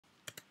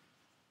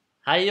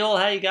Hey y'all,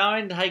 how you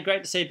going? Hey,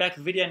 great to see you back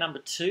for video number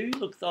 2.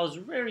 Look, I was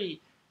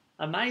very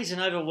amazed and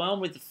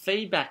overwhelmed with the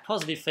feedback,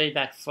 positive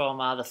feedback from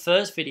the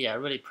first video. I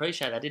really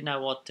appreciate it. I didn't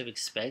know what to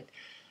expect.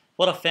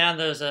 What I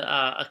found, there was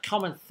a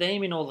common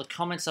theme in all the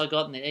comments I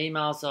got and the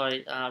emails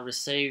I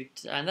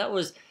received, and that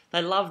was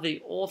they love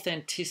the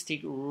authentic,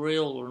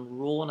 real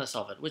and rawness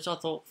of it, which I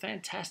thought,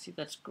 fantastic,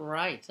 that's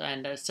great.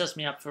 And it sets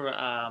me up for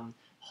a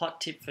hot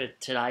tip for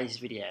today's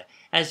video.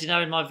 As you know,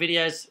 in my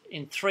videos,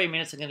 in 3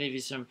 minutes, I'm going to give you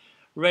some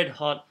red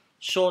hot,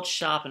 short,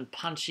 sharp and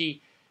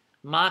punchy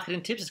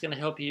marketing tips. It's going to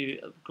help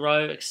you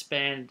grow,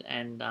 expand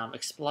and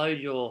explode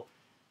your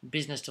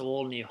business to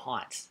all new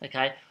heights.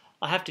 Okay,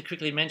 I have to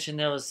quickly mention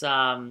there was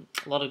a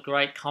lot of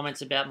great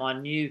comments about my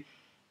new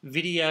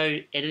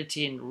video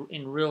editing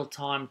in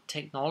real-time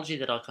technology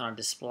that I kind of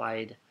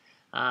displayed.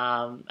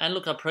 And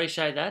look, I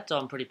appreciate that.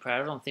 I'm pretty proud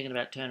of it. I'm thinking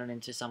about turning it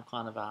into some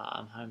kind of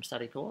a home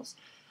study course.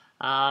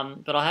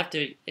 But I have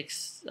to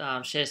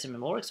share some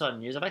more exciting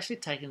news. I've actually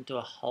taken it to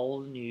a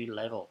whole new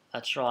level.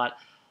 That's right.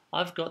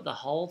 I've got the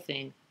whole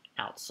thing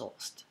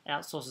outsourced.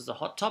 Outsource is a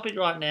hot topic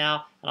right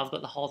now, and I've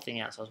got the whole thing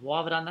outsourced. Why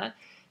have I done that?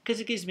 Because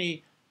it gives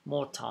me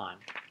more time.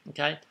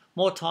 Okay,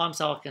 more time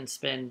so I can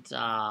spend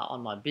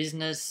on my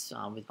business,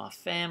 with my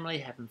family,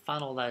 having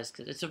fun, all those.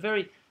 Cause it's a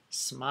very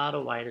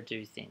smarter way to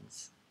do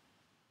things.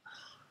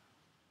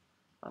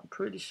 I'm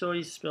pretty sure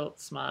you spelled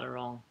smarter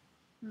wrong.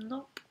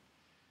 Nope.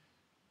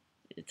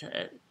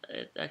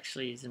 It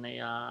actually isn't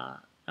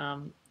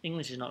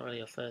English is not really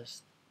your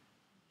first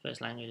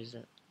language, is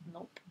it?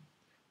 Nope.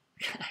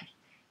 Okay.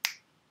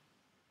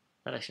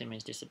 That actually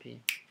means disappear.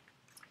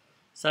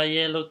 So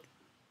yeah, look,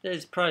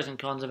 there's pros and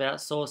cons of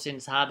outsourcing.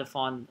 It's hard to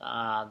find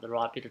the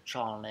right bit of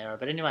trial and error.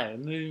 But anyway,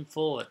 we're moving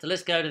forward. So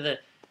let's go to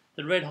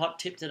the red hot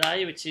tip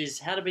today, which is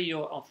how to be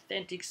your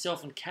authentic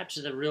self and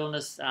capture the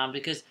realness,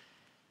 because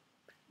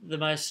the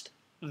most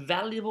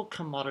valuable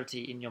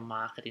commodity in your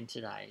marketing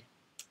today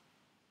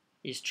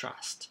is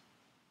trust.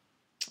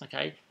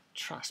 Okay,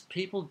 trust.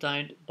 People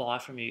don't buy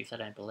from you if they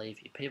don't believe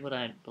you. People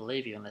don't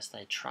believe you unless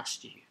they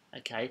trust you.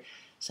 Okay,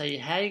 so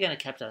how are you going to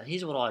capture that?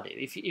 Here's what I do.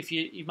 If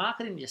you're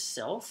marketing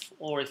yourself,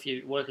 or if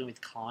you're working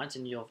with clients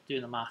and you're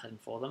doing the marketing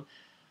for them,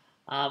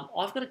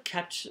 I've got to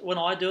capture. When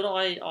I do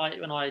it,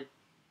 when I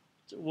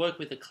work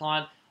with a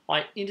client,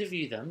 I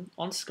interview them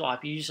on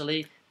Skype.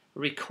 Usually,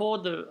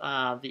 record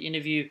the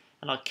interview,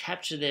 and I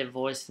capture their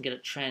voice and get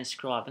it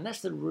transcribed. And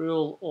that's the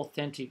real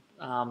authentic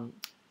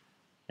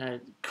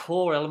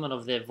core element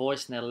of their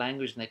voice and their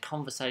language and their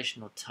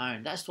conversational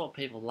tone. That's what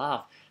people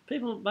love.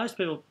 Most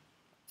people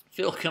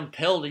feel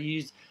compelled to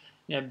use,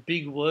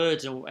 big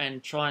words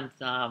and try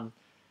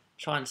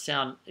and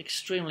sound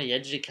extremely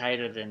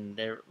educated, and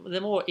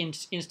they're more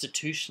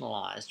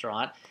institutionalized,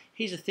 right?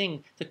 Here's the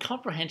thing: the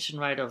comprehension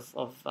rate of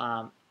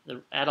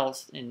the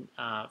adults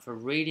for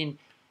reading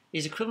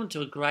is equivalent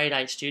to a grade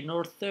 8 student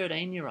or a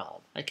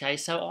 13-year-old. Okay,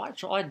 so I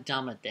try to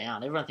dumb it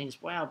down. Everyone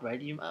thinks, "Wow,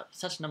 Bret, you're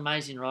such an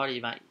amazing writer.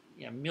 You make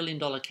 $1 million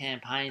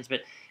campaigns."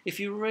 But if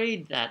you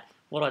read that,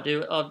 what I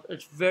do,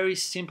 it's very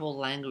simple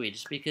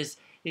language, because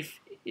if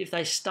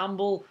they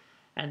stumble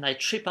and they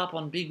trip up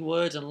on big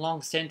words and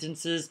long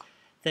sentences,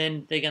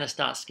 then they're going to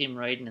start skim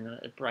reading and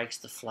it breaks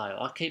the flow.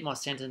 I keep my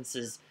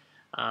sentences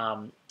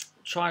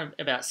trying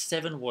about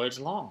 7 words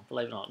long,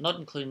 believe it or not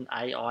including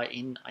AI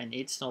in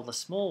its and all the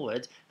small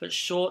words, but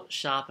short,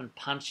 sharp and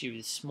punchy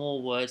with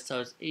small words,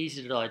 so it's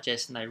easy to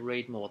digest and they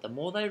read more. The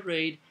more they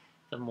read,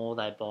 the more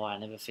they buy. I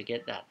never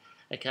forget that.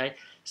 Okay,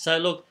 so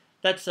look,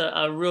 that's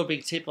a real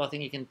big tip. I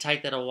think you can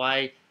take that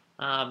away.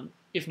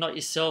 If not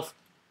yourself,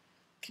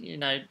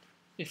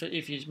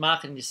 if you're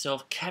marketing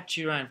yourself,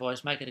 capture your own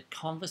voice, make it a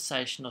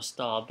conversational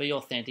style, be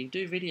authentic,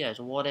 do videos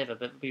or whatever,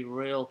 but be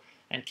real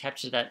and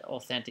capture that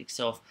authentic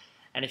self.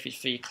 And if it's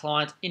for your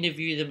client,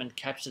 interview them and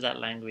capture that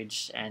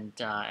language and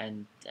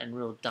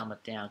real dumb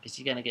it down, because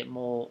you're going to get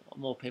more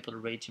people to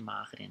read your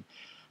marketing.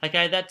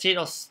 Okay, that's it.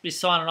 I'll be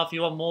signing off. If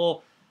you want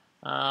more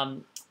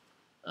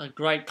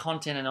great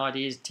content and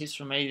ideas and tips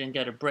from me, then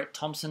go to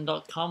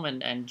BretThomson.com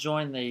and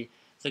join the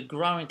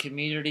growing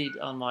community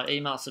on my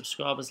email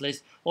subscribers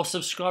list, or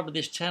subscribe to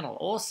this channel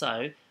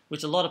also,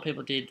 which a lot of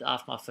people did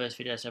after my first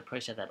video, so I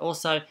appreciate that.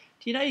 Also, do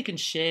you know you can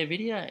share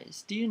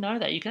videos? Do you know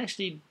that? You can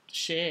actually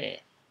share.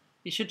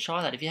 You should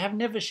try that. If you have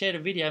never shared a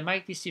video,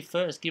 make this your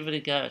first. Give it a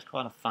go. It's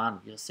kind of fun.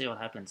 You'll see what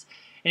happens.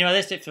 Anyway,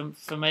 that's it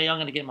for me. I'm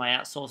going to get my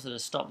outsourcer to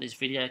stop this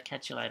video.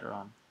 Catch you later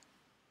on.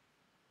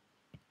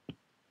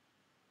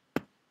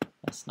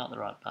 That's not the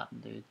right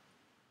button, dude.